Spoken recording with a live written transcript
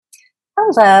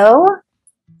Hello,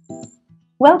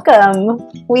 welcome.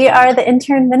 We are the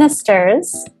intern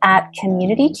ministers at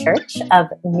Community Church of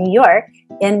New York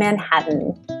in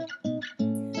Manhattan.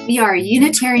 We are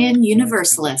Unitarian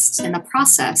Universalists in the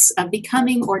process of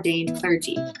becoming ordained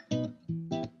clergy.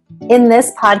 In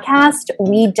this podcast,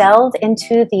 we delve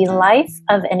into the life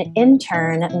of an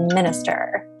intern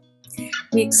minister.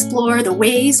 We explore the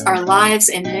ways our lives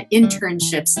and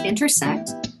internships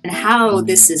intersect and how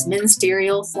this is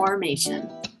ministerial formation.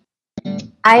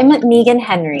 I'm Megan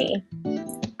Henry.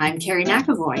 I'm Carrie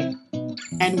McAvoy.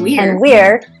 And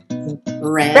we're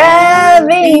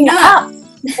revving up.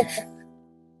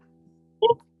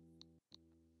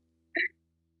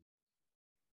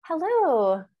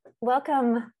 Hello,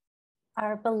 welcome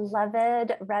our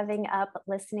beloved Revving Up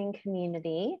listening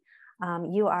community.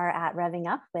 You are at Revving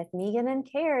Up with Megan and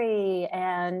Carrie,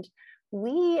 and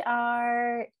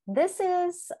this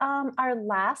is our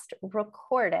last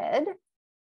recorded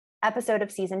episode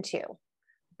of season 2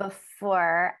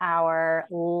 before our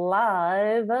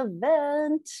live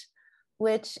event,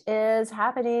 which is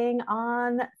happening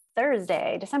on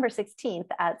Thursday, December 16th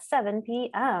at 7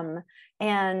 p.m.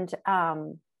 And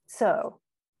so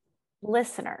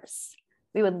listeners,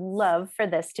 we would love for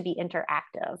this to be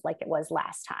interactive like it was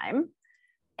last time,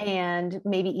 and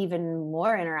maybe even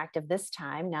more interactive this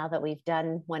time now that we've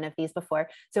done one of these before.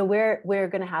 So we're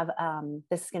going to have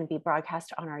this is going to be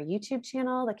broadcast on our YouTube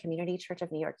channel, the Community Church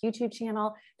of New York YouTube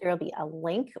channel. There will be a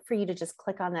link for you to just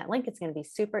click on that link. It's going to be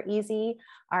super easy.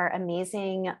 Our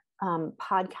amazing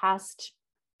podcast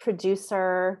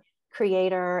producer,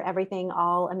 creator, everything,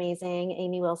 all amazing,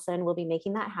 Amy Wilson, will be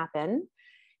making that happen.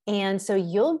 And so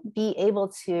you'll be able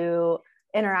to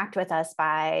interact with us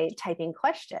by typing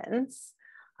questions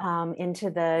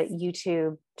into the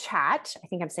YouTube chat. I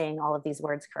think I'm saying all of these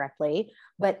words correctly,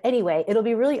 but anyway, it'll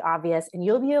be really obvious, and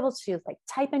you'll be able to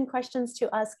type in questions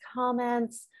to us,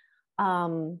 comments,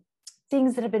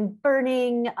 things that have been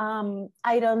burning,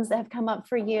 items that have come up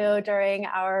for you during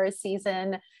our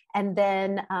season. And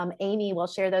then Amy will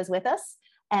share those with us,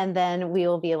 and then we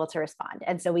will be able to respond.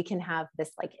 And so we can have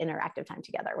this interactive time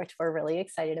together, which we're really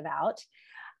excited about.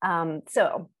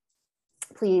 So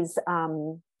please,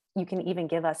 you can even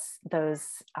give us those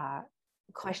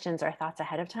questions or thoughts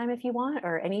ahead of time if you want,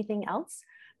 or anything else,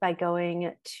 by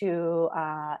going to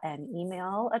an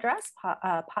email address,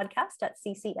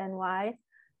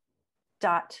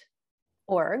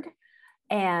 podcast@ccny.org.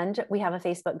 And we have a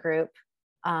Facebook group,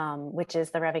 which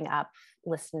is the Revving Up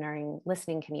listening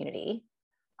community,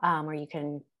 where you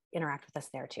can interact with us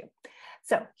there too.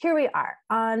 So here we are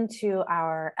on to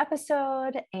our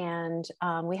episode, and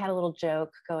we had a little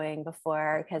joke going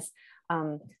before because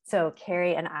so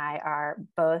Carrie and I are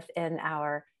both in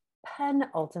our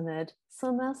penultimate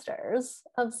semesters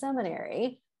of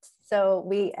seminary.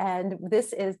 And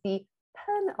this is the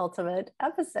penultimate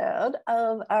episode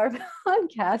of our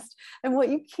podcast, and what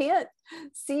you can't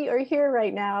see or hear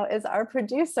right now is our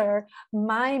producer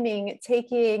miming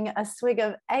taking a swig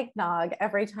of eggnog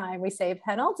every time we say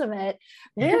penultimate.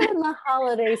 We're in the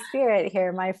holiday spirit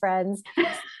here, my friends,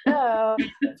 so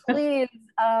please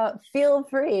feel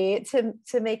free to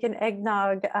make an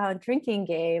eggnog drinking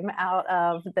game out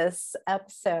of this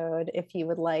episode if you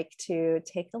would like to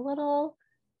take a little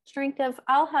drink of.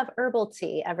 I'll have herbal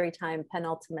tea every time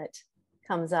penultimate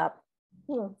comes up.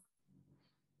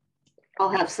 I'll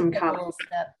have some coffee.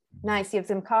 Nice, you have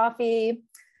some coffee.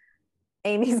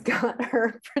 Amy's got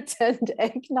her pretend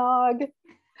eggnog.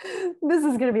 This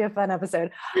is going to be a fun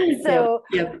episode. So,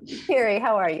 yep. Carrie,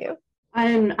 how are you?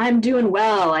 I'm doing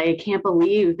well. I can't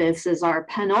believe this is our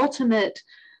penultimate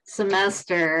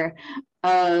semester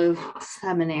of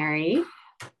seminary,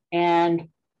 and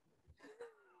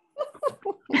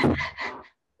I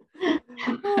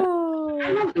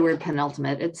love the word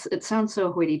penultimate. It sounds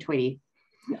so hoity-toity.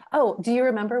 Oh, do you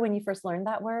remember when you first learned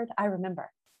that word? I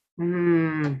remember.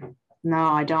 No,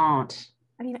 I don't.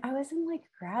 I mean, I was in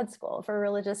grad school for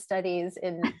religious studies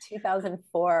in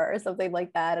 2004 or something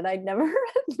like that, and I'd never heard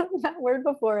that word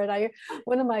before. And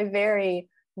one of my very,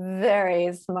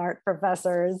 very smart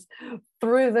professors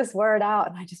threw this word out,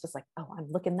 and I just was like, "Oh, I'm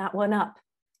looking that one up."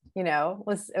 It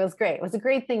was great. It was a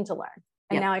great thing to learn.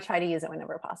 And now I try to use it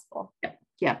whenever possible.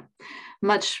 Yeah.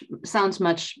 Sounds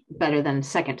much better than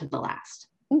second to the last.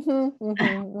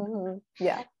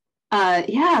 Yeah.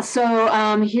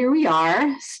 So here we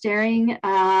are staring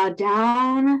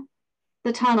down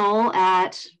the tunnel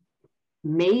at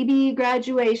maybe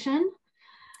graduation.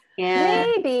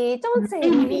 And maybe, don't say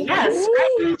maybe. Yes,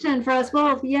 graduation for us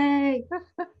both. Yay.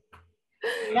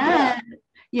 Yeah.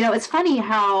 It's funny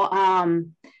how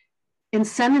in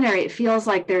seminary, it feels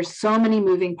like there's so many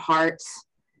moving parts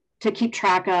to keep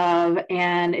track of,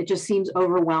 and it just seems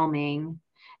overwhelming.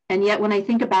 And yet when I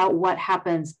think about what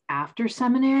happens after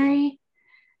seminary,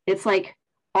 it's like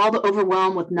all the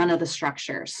overwhelm with none of the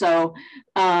structure. So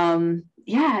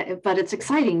yeah, but it's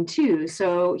exciting too.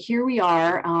 So here we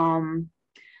are,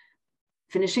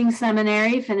 finishing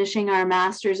seminary, finishing our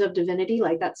Masters of Divinity,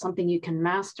 like that's something you can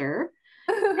master.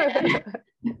 And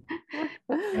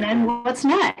then what's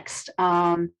next?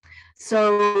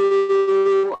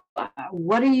 So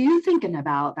what are you thinking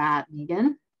about that,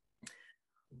 Megan?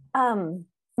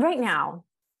 Right now,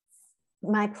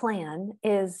 my plan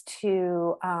is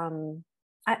to, I'm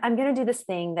going to do this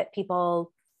thing that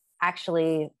people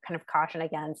actually kind of caution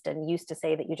against and used to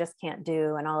say that you just can't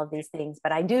do and all of these things.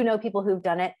 But I do know people who've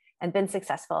done it and been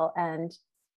successful and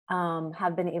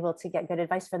have been able to get good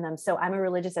advice from them. So I'm a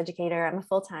religious educator. I'm a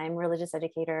full-time religious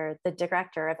educator, the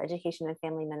director of education and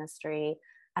family ministry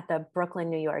at the Brooklyn,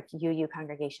 New York UU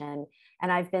congregation.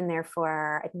 And I've been there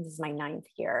for, I think this is my 9th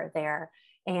year there.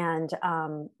 And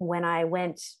when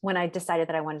I decided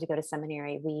that I wanted to go to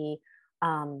seminary, we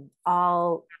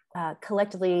all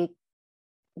collectively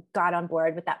got on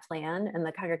board with that plan. And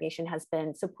the congregation has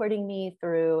been supporting me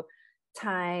through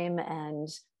time and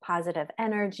positive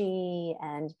energy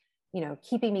and,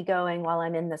 keeping me going while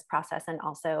I'm in this process and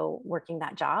also working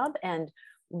that job. And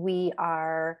we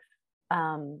are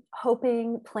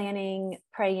hoping, planning,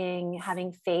 praying,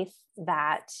 having faith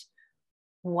that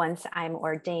once I'm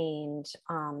ordained,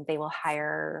 they will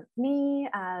hire me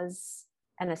as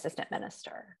an assistant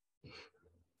minister.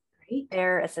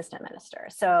 Their assistant minister.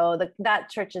 So that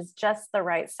church is just the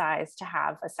right size to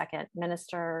have a second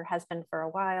minister, has been for a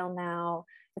while now.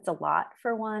 It's a lot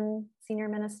for one senior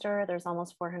minister. There's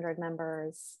almost 400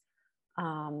 members.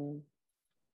 And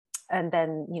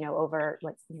then, over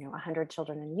 100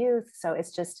 children and youth. So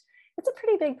it's a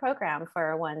pretty big program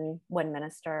for one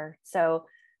minister. So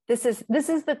this is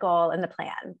the goal and the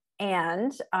plan.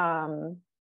 And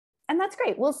that's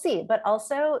great. We'll see. But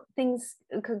also things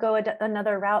could go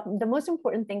another route. The most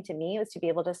important thing to me is to be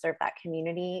able to serve that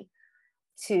community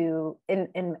in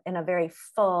a very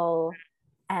full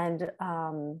and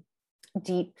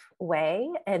deep way.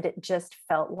 And it just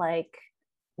felt like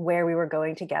where we were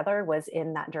going together was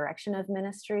in that direction of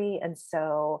ministry. And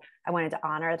so I wanted to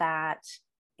honor that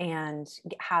and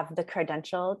have the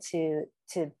credential to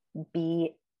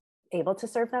be able to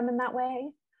serve them in that way.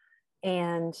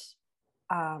 And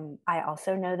I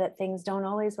also know that things don't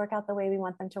always work out the way we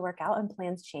want them to work out, and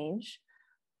plans change.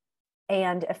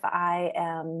 And if I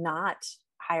am not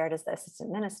hired as the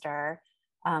assistant minister,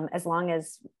 as long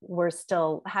as we're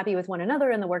still happy with one another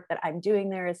and the work that I'm doing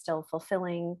there is still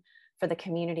fulfilling for the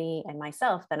community and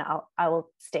myself, then I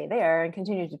will stay there and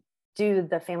continue to do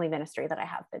the family ministry that I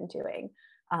have been doing,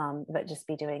 but just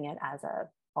be doing it as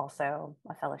also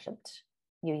a fellowshipped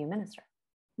UU minister.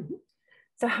 Mm-hmm.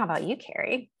 So how about you,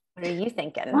 Carrie? What are you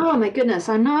thinking? Oh my goodness,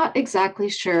 I'm not exactly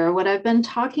sure. What I've been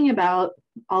talking about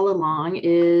all along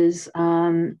is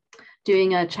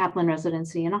doing a chaplain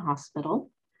residency in a hospital.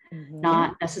 Mm-hmm.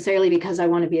 Not necessarily because I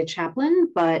want to be a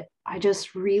chaplain, but I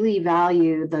just really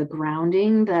value the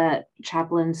grounding that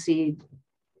chaplaincy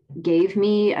gave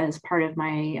me as part of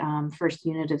my first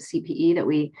unit of CPE that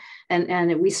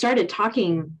we started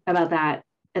talking about that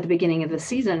at the beginning of the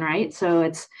season, right? So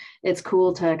it's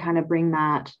cool to kind of bring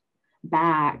that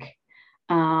back.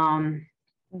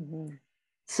 Mm-hmm.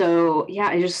 So yeah,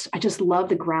 I just love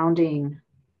the grounding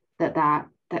that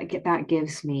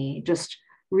gives me, just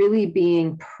really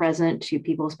being present to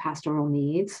people's pastoral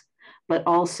needs, but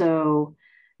also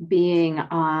being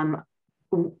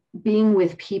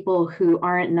with people who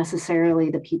aren't necessarily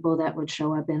the people that would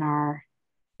show up in our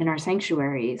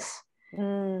sanctuaries.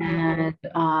 Mm-hmm. And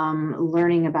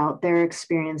learning about their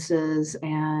experiences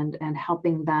and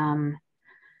helping them.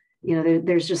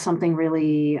 There's just something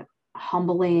really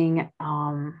humbling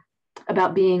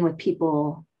about being with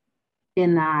people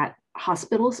in that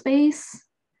hospital space.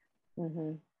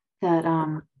 Mm-hmm. that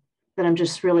I'm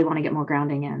just really want to get more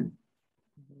grounding in.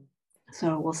 Mm-hmm.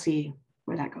 So we'll see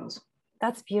where that goes.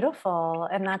 That's beautiful.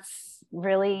 And that's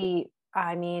really,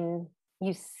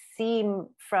 you seem,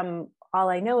 from all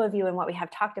I know of you and what we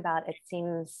have talked about, it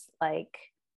seems like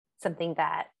something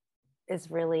that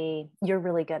you're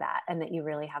really good at and that you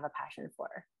really have a passion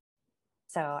for.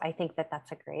 So I think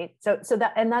that's a great,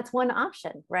 that's one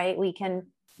option, right? We can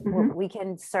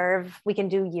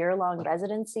do year-long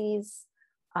residencies.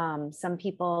 Some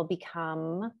people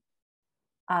become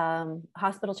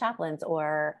hospital chaplains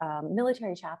or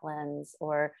military chaplains,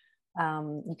 or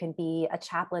you can be a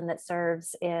chaplain that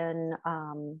serves in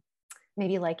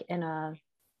maybe like in a,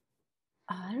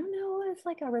 I don't know, of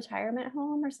like a retirement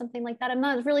home or something like that. I'm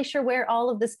not really sure where all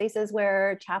of the spaces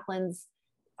where chaplains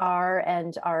are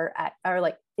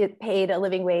like it paid a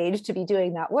living wage to be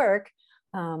doing that work.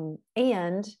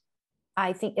 And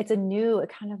I think it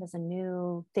kind of is a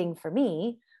new thing for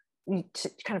me to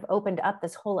kind of opened up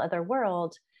this whole other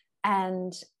world.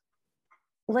 And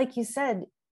like you said,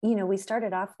 we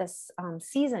started off this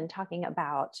season talking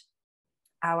about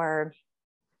our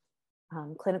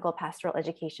clinical pastoral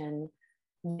education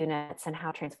units and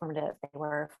how transformative they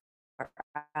were for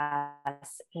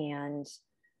us. And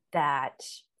that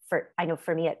I know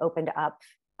for me, it opened up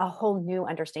a whole new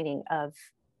understanding of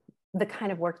the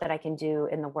kind of work that I can do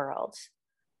in the world.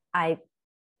 I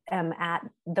am at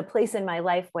the place in my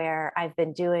life where I've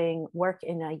been doing work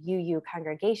in a UU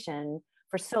congregation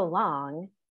for so long.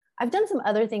 I've done some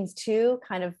other things too,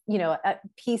 kind of,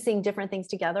 piecing different things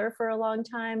together for a long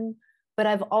time, but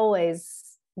I've always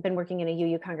been working in a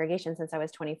UU congregation since I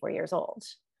was 24 years old.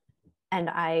 And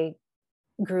I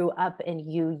grew up in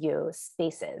UU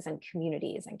spaces and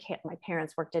communities, and my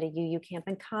parents worked at a UU camp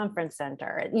and conference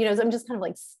center. So I'm just kind of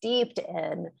like steeped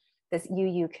in this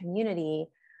UU community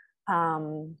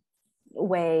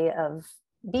way of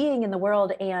being in the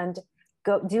world, and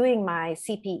doing my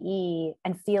CPE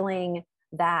and feeling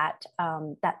that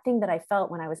that thing that I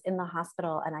felt when I was in the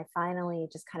hospital, and I finally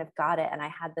just kind of got it. And I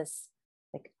had this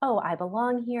like, oh, I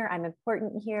belong here. I'm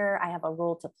important here. I have a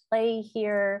role to play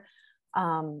here.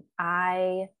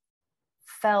 I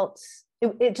felt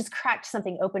it just cracked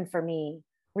something open for me,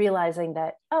 realizing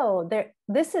that,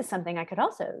 this is something I could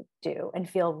also do and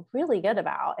feel really good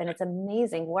about. And it's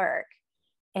amazing work.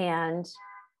 And,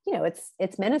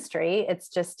 it's ministry. It's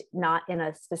just not in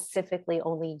a specifically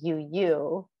only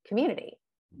UU community.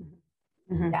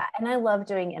 Mm-hmm. Yeah. And I love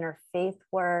doing interfaith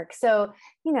work. So,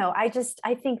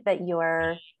 I think that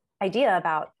your idea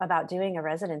about doing a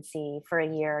residency for a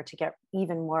year to get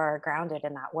even more grounded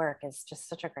in that work is just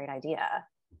such a great idea.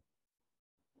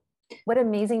 What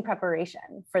amazing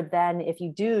preparation for then, if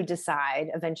you do decide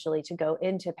eventually to go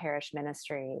into parish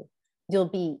ministry, you'll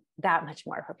be that much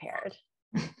more prepared.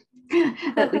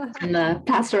 At least in the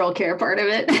pastoral care part of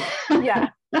it. Yeah.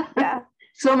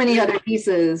 So many other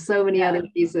pieces.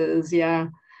 Yeah.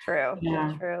 True.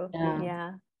 Yeah. True.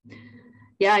 Yeah.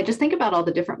 Yeah, I just think about all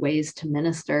the different ways to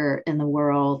minister in the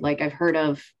world. Like I've heard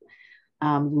of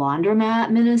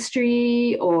laundromat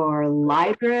ministry or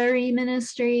library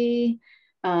ministry.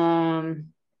 I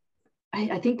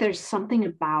think there's something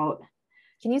about.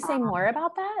 Can you say more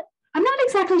about that? I'm not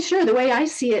exactly sure. The way I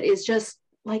see it is just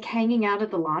like hanging out at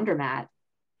the laundromat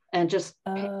and just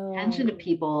paying attention to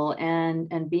people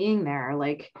and being there,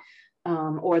 like,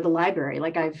 or the library.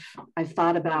 Like I've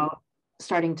thought about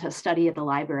starting to study at the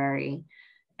library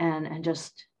and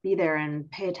just be there and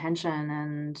pay attention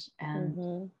and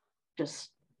mm-hmm. just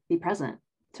be present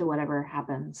to whatever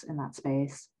happens in that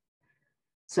space.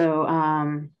 So,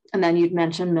 and then you'd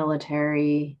mentioned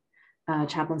military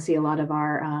chaplaincy. A lot of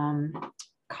our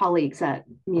colleagues at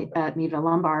Meadville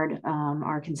Lombard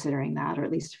are considering that, or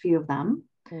at least a few of them.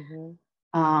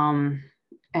 Mm-hmm.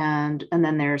 And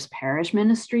then there's parish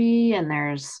ministry, and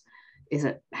is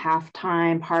it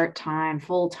half-time, part-time,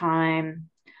 full-time,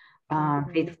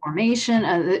 faith formation?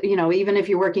 Even if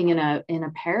you're working in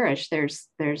a parish, there's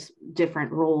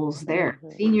different roles there.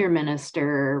 Mm-hmm. Senior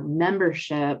minister,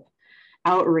 membership,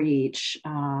 outreach,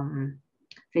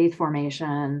 faith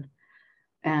formation,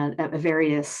 and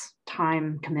various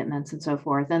time commitments and so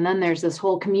forth. And then there's this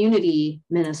whole community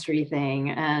ministry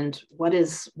thing. And what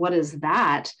is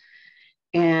that?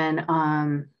 And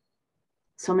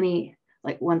so many,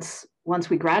 like once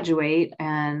we graduate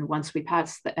and once we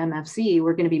pass the MFC,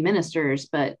 we're going to be ministers,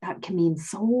 but that can mean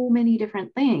so many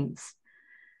different things.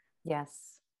 Yes.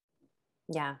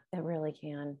 Yeah, it really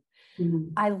can. Mm-hmm.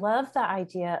 I love the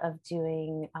idea of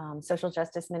doing social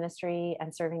justice ministry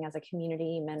and serving as a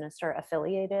community minister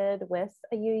affiliated with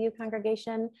a UU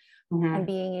congregation, mm-hmm. and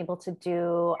being able to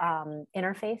do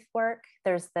interfaith work.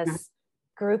 There's this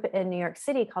mm-hmm. group in New York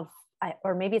City called,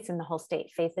 or maybe it's in the whole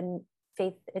state, Faith in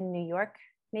New York,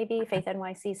 maybe Faith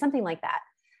NYC, something like that.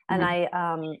 Mm-hmm. And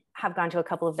I have gone to a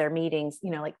couple of their meetings,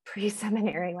 like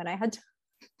pre-seminary when I had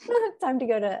time to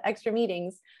go to extra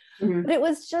meetings. Mm-hmm. But it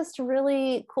was just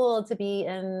really cool to be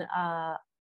in a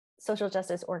social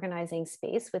justice organizing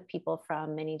space with people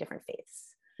from many different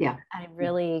faiths. Yeah. I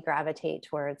really gravitate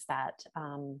towards that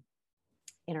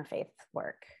interfaith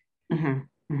work.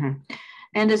 Mm-hmm. Mm-hmm.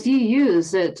 And as you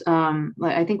use it,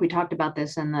 I think we talked about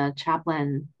this in the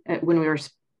chaplain, when we were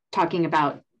talking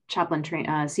about chaplain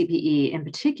CPE in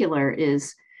particular,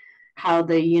 is how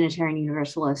the Unitarian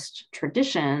Universalist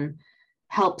tradition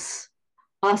helps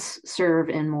us serve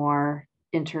in more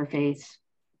interfaith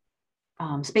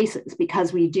spaces,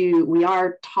 because we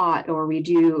are taught, or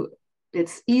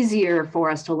it's easier for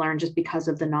us to learn just because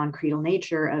of the non-creedal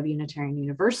nature of Unitarian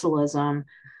Universalism.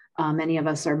 Many of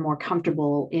us are more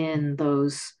comfortable in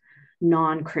those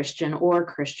non-Christian or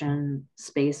Christian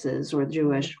spaces, or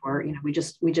Jewish, or we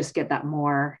just get that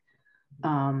more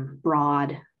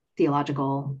broad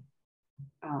theological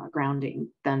grounding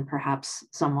than perhaps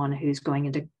someone who's going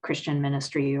into Christian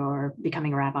ministry or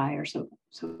becoming a rabbi or so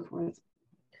forth.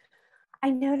 I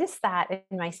noticed that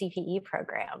in my CPE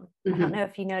program. Mm-hmm. I don't know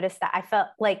if you noticed that. I felt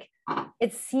like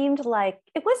it seemed like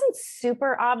it wasn't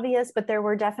super obvious, but there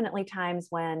were definitely times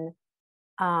when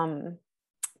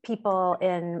people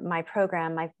in my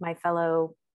program, my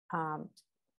fellow,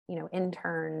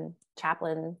 intern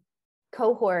chaplain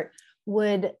cohort,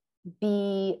 would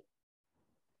be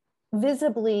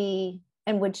visibly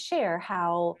and would share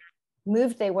how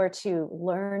moved they were to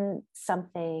learn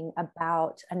something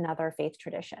about another faith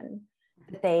tradition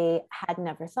that they had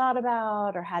never thought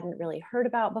about or hadn't really heard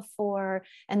about before,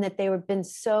 and that they were been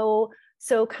so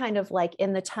kind of like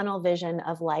in the tunnel vision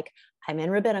of like, I'm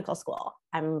in rabbinical school,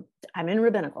 I'm in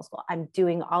rabbinical school, I'm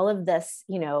doing all of this,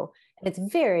 and it's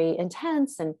very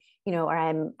intense, and or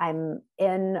I'm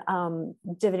in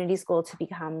divinity school to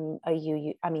become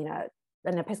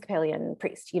an Episcopalian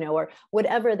priest, or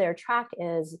whatever their track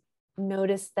is.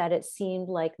 Noticed that it seemed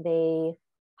like they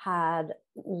had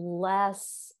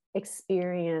less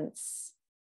experience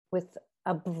with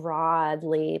a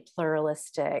broadly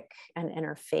pluralistic and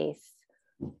interfaith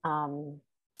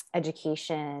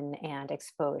education and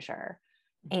exposure,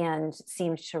 and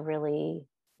seemed to really,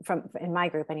 in my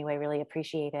group anyway, really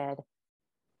appreciated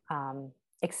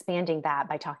expanding that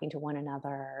by talking to one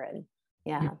another. And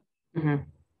yeah. Mm-hmm.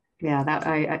 Yeah,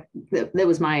 that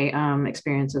was my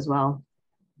experience as well.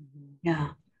 Yeah.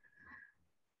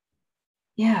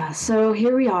 Yeah, so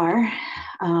here we are,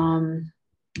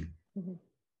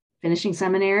 finishing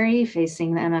seminary,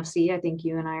 facing the MFC. I think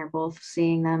you and I are both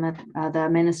seeing them at the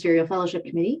Ministerial Fellowship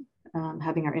Committee,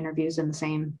 having our interviews in the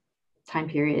same time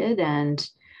period, and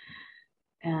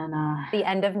the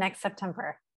end of next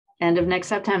September. End of next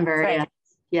September, right.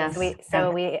 Yes.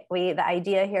 So we the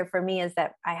idea here for me is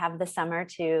that I have the summer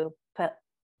to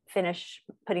finish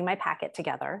putting my packet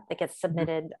together that gets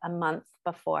submitted a month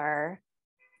before.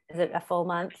 Is it a full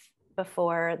month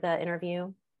before the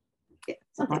interview? Yeah,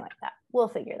 something like that. We'll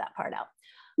figure that part out.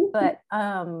 But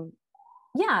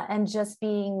yeah, and just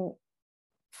being,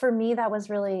 for me, that was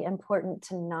really important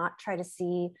to not try to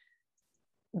see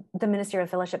the Ministerial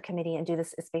Fellowship Committee and do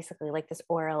this. It's basically like this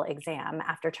oral exam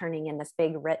after turning in this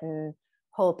big written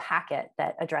whole packet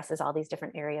that addresses all these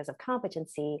different areas of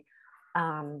competency.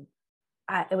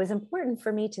 It was important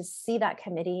for me to see that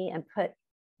committee and put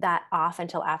that off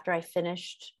until after I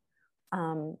finished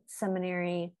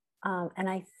seminary. And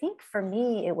I think for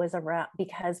me, it was around,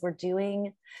 because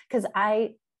doing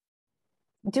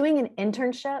an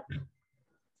internship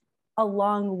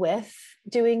along with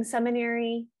doing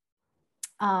seminary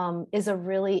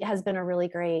has been a really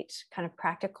great kind of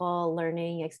practical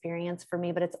learning experience for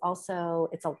me, but it's a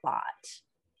lot.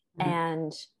 Mm-hmm.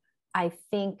 And I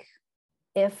think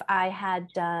if I had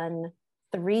done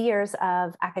 3 years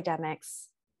of academics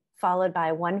followed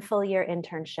by 1 full year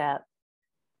internship,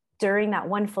 during that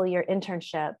 1 full year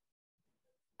internship,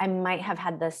 I might have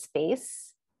had the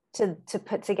space to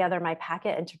put together my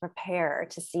packet and to prepare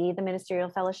to see the Ministerial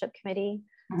Fellowship Committee.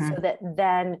 Mm-hmm. So that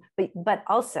then, but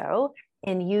also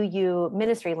in UU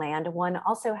ministry land, one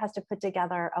also has to put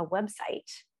together a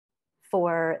website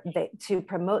to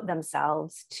promote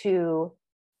themselves to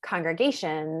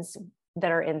congregations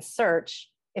that are in search.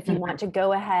 If you want to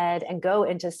go ahead and go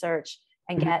into search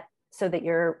and get, so that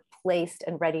you're placed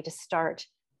and ready to start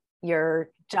your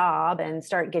job and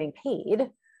start getting paid,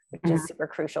 which is super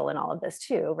crucial in all of this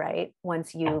too, right?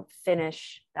 Once you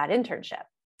finish that internship.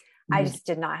 I just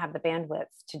did not have the bandwidth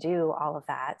to do all of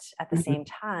that at the same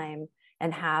time,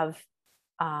 and have,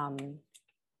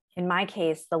 in my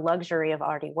case, the luxury of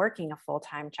already working a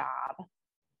full-time job.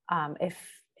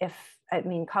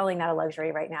 Calling that a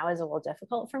luxury right now is a little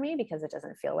difficult for me, because it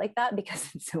doesn't feel like that, because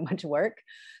it's so much work.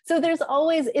 So there's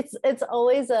always, it's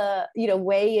always a,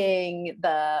 weighing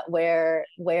the where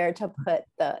to put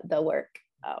the work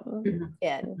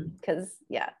in, because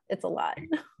it's a lot.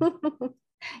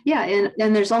 Yeah,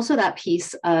 and there's also that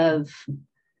piece of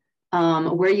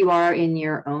where you are in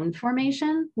your own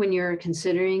formation when you're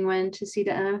considering when to see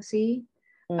the MFC.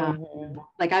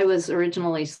 Like I was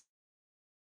originally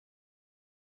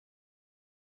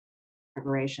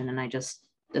preparation, and I just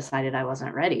decided I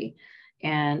wasn't ready,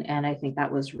 and I think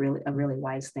that was really a really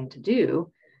wise thing to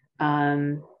do.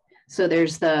 So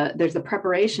there's the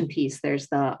preparation piece. There's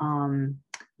the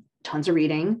tons of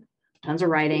reading, tons of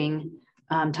writing,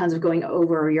 tons of going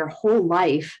over your whole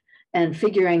life and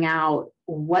figuring out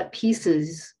what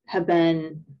pieces have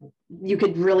been, you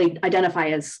could really identify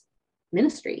as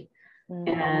ministry.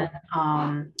 And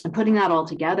putting that all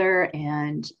together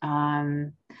and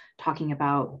talking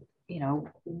about,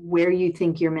 where you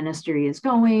think your ministry is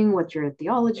going, what your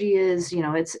theology is,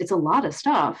 it's a lot of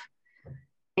stuff.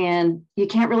 And you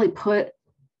can't really put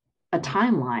a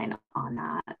timeline on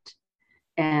that.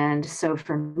 And so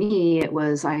for me, it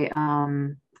was, I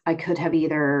could have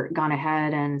either gone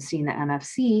ahead and seen the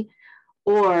MFC,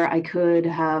 or I could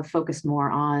have focused more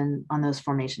on those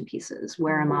formation pieces.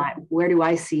 Where am I? Where do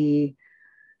I see?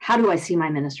 How do I see my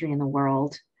ministry in the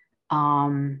world?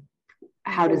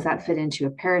 How does that fit into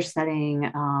a parish setting?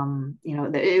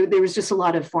 There was just a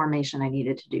lot of formation I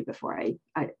needed to do before I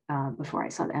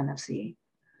saw the MFC.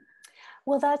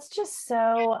 Well, that's just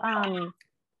so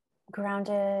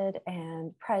grounded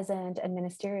and present and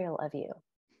ministerial of you.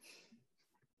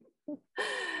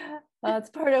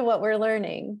 That's part of what we're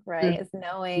learning, right? Is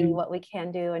knowing what we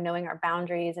can do and knowing our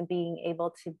boundaries and being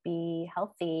able to be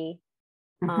healthy,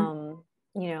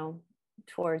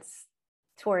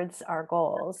 towards our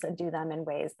goals and do them in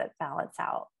ways that balance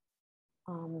out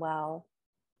well.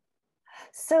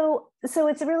 So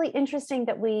it's really interesting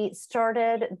that we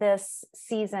started this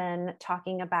season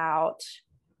talking about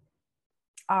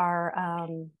our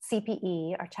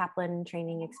CPE, our chaplain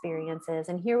training experiences.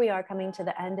 And here we are coming to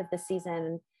the end of the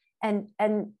season and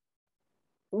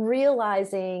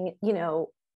realizing,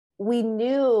 we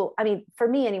knew, for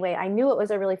me anyway, I knew it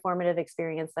was a really formative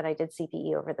experience that I did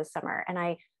CPE over the summer. And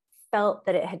I felt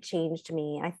that it had changed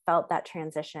me. I felt that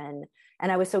transition.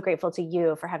 And I was so grateful to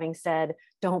you for having said,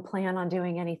 don't plan on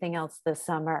doing anything else this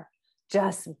summer.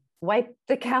 Just wipe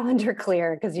the calendar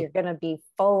clear because you're going to be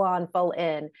full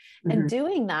in. And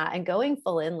doing that and going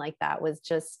full in like that was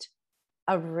just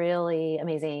a really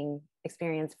amazing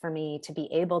experience for me to be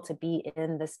able to be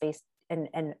in the space and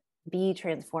be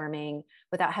transforming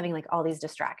without having like all these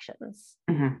distractions.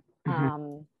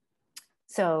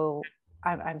 So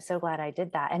I'm so glad I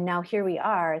did that. And now here we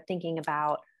are thinking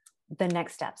about the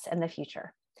next steps and the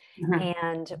future.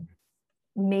 And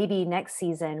maybe next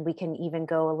season, we can even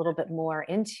go a little bit more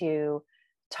into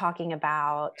talking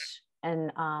about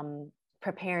and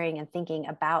preparing and thinking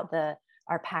about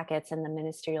our packets and the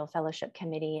ministerial fellowship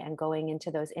committee and going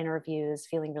into those interviews,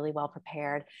 feeling really well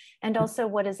prepared. And also,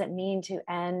 what does it mean to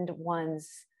end one's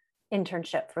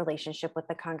internship relationship with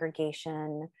the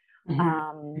congregation?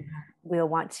 We'll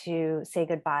want to say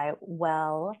goodbye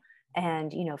well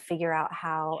and, figure out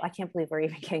how, I can't believe we're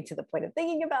even getting to the point of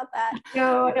thinking about that.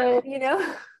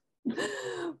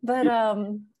 But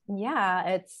yeah,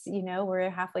 it's, we're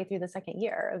halfway through the second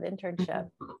year of internship.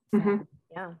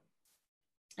 Yeah.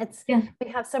 We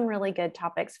have some really good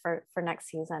topics for next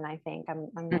season. I think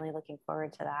I'm really looking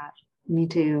forward to that. Me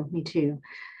too.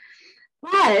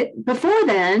 But before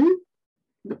then,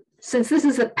 since this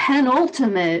is a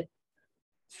penultimate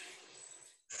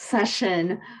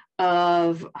session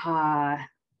of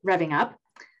Revving Up,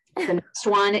 the next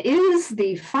one is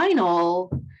the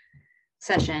final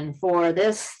session for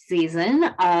this season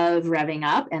of Revving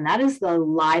Up, and that is the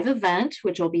live event,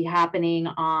 which will be happening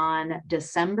on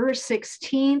December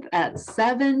 16th at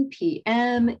 7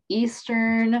 p.m.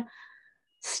 Eastern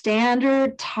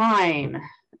Standard Time.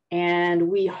 And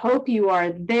we hope you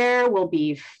are there. We'll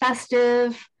be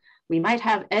festive. We might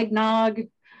have eggnog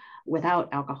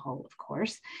without alcohol, of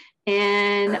course.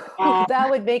 And that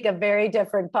would make a very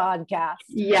different podcast.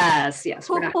 Yes.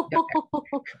 We're not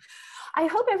I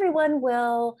hope everyone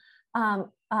will,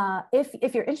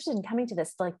 if you're interested in coming to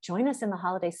this, join us in the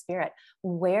holiday spirit.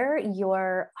 Wear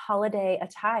your holiday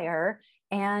attire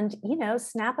and,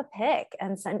 snap a pic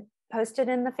and post it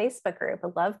in the Facebook group.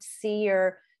 I'd love to see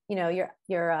your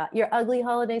ugly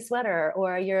holiday sweater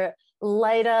or your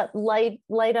light up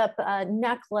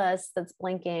necklace that's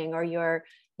blinking, or your,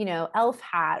 elf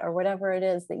hat, or whatever it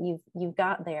is that you've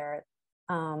got there.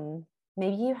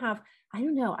 Maybe you have, I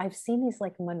don't know, I've seen these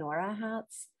menorah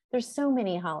hats. There's so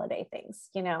many holiday things,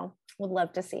 would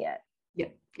love to see it.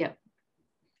 Yep.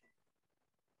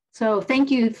 So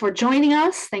thank you for joining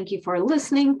us. Thank you for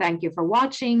listening. Thank you for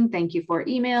watching. Thank you for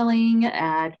emailing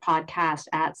at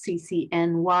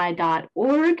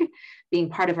podcast@ccny.org, being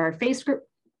part of our Facebook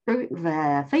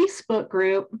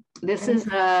group. This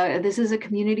is a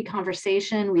community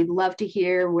conversation. We'd love to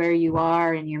hear where you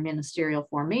are in your ministerial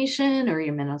formation or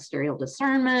your ministerial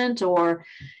discernment or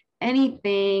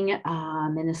anything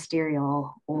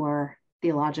ministerial or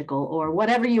theological or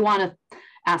whatever you want to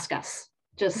ask us.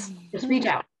 Just reach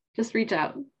out.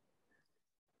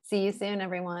 See you soon,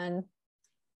 everyone.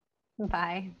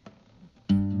 Bye.